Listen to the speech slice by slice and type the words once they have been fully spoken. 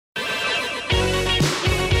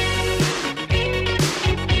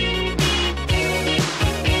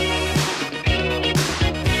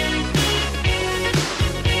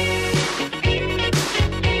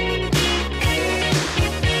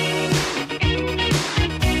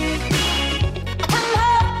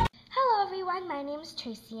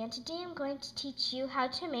Lindsay, and today I'm going to teach you how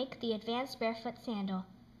to make the advanced barefoot sandal.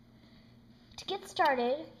 To get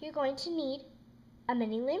started, you're going to need a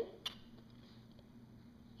mini loom,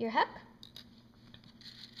 your hook,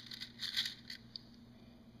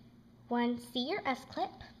 one C or S clip,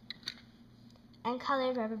 and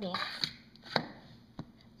colored rubber bands.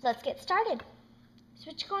 Let's get started.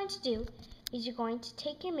 So what you're going to do is you're going to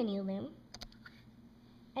take your mini loom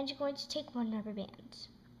and you're going to take one rubber band.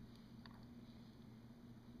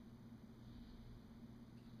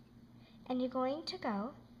 And you're going to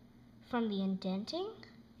go from the indenting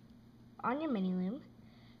on your mini loom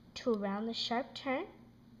to around the sharp turn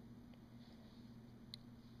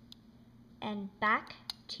and back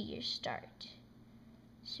to your start.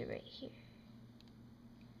 So right here.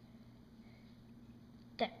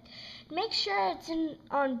 There. Make sure it's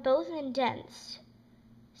on both indents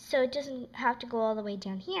so it doesn't have to go all the way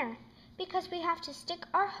down here, because we have to stick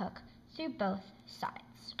our hook through both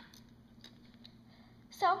sides.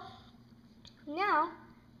 So now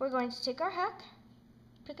we're going to take our hook,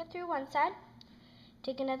 pick it through one side,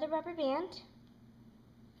 take another rubber band,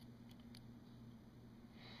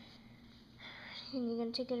 and you're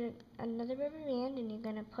going to take another rubber band and you're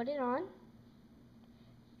going to put it on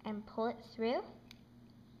and pull it through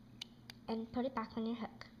and put it back on your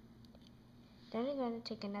hook. Then you're going to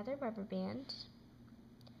take another rubber band,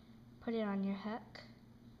 put it on your hook,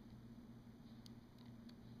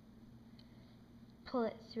 pull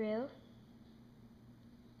it through,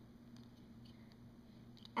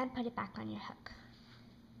 and put it back on your hook.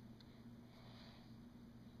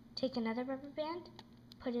 Take another rubber band,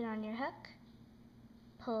 put it on your hook,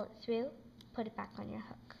 pull it through, put it back on your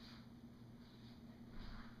hook.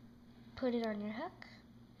 Put it on your hook,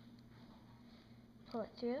 pull it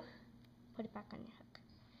through, put it back on your hook.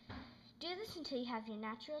 Do this until you have your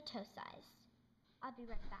natural toe size. I'll be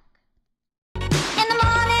right back. In the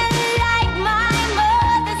morning, like my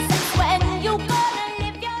mother says, when you gonna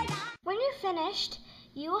live your life. When you're finished,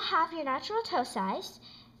 you will have your natural toe size,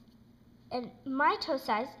 and my toe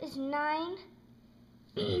size is 9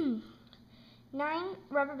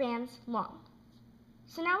 rubber bands long.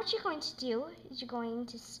 So now what you're going to do is you're going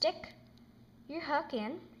to stick your hook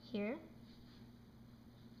in here.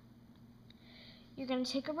 You're going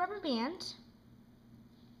to take a rubber band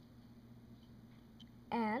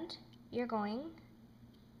and you're going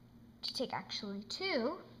to take actually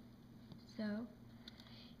two. So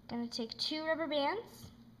going to take 2 rubber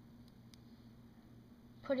bands,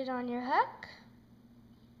 put it on your hook,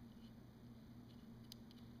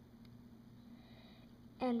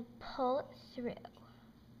 and pull it through.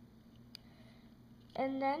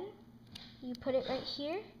 And then you put it right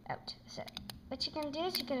here out. So what you're going to do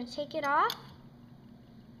is you're going to take it off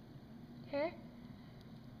here.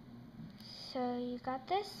 So you got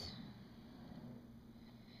this.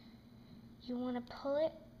 You want to pull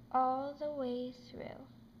it all the way through.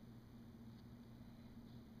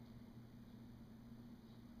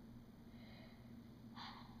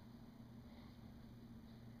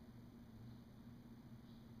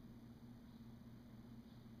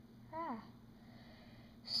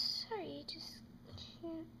 Sorry, I just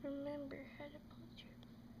can't remember how to pull it through.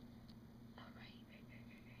 Oh, right.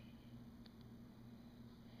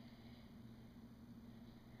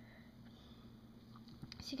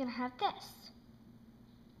 So you're going to have this.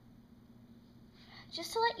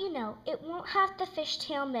 Just to let you know, it won't have the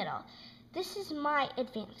fishtail middle. This is my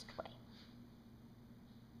advanced way.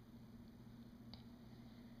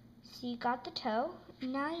 So you got the toe.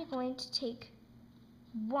 Now you're going to take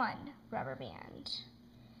one rubber band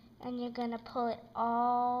and you're going to pull it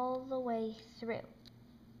all the way through.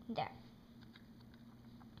 There.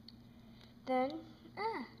 Then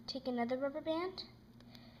take another rubber band,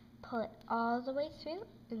 pull it all the way through,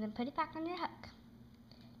 and then put it back on your hook.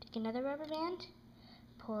 Take another rubber band,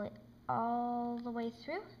 pull it all the way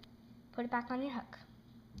through, put it back on your hook.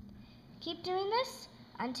 Keep doing this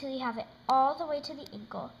until you have it all the way to the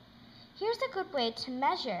ankle. Here's a good way to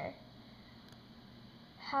measure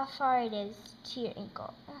how far it is to your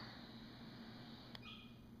ankle.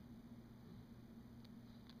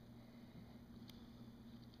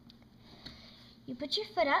 You put your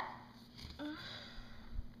foot up.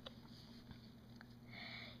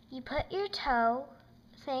 You put your toe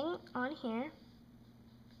thing on here.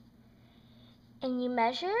 And you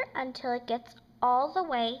measure until it gets all the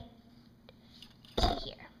way to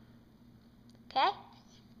here. Okay?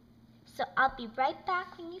 So I'll be right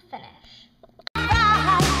back when you finish.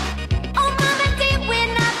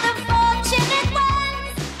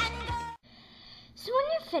 So when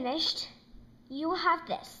you're finished, you will have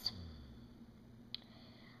this.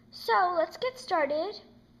 So let's get started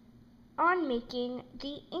on making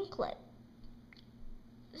the inklet.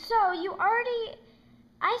 So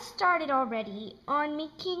I started already on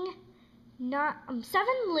making 7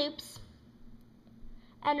 loops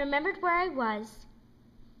and remembered where I was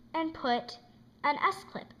and put an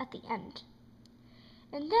S-clip at the end.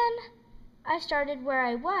 And then I started where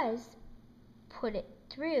I was, put it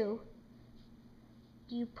through.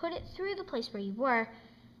 You put it through the place where you were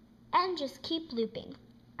and just keep looping.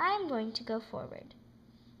 I'm going to go forward.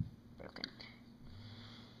 Broken.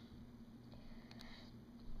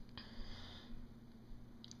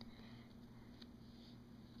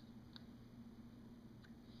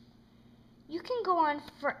 You can go on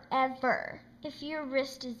forever if your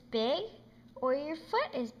wrist is big or your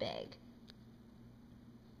foot is big.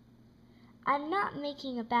 I'm not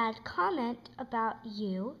making a bad comment about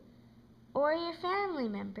you or your family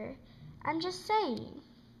member. I'm just saying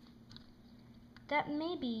that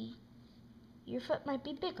maybe your foot might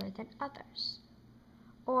be bigger than others,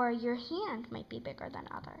 or your hand might be bigger than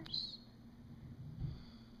others.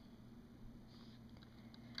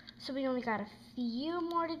 So we only got a few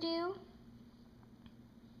more to do.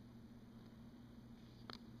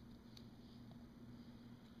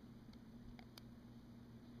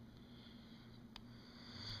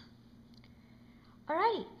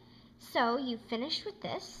 Alrighty, so you finished with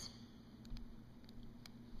this.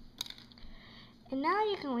 And now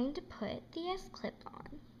you're going to put the S-clip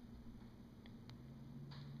on.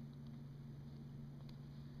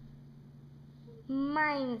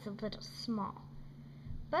 Mine is a little small,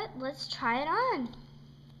 but let's try it on.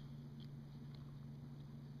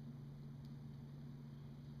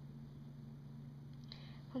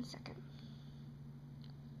 One second.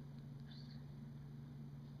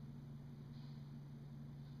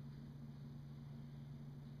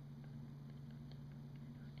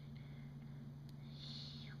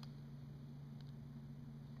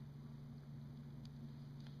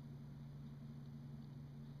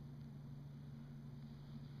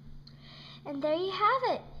 And there you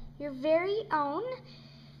have it, your very own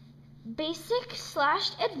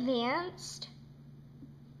basic/advanced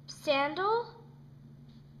sandals,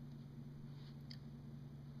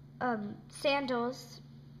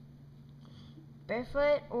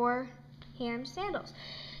 barefoot or hand sandals.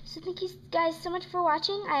 So thank you guys so much for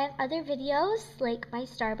watching. I have other videos like my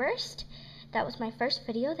Starburst. That was my first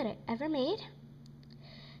video that I ever made.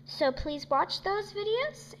 So please watch those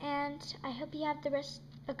videos, and I hope you have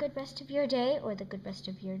a good rest of your day or the good rest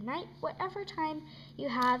of your night. Whatever time you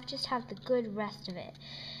have, just have the good rest of it.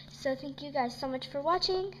 So thank you guys so much for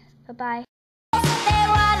watching. Bye-bye.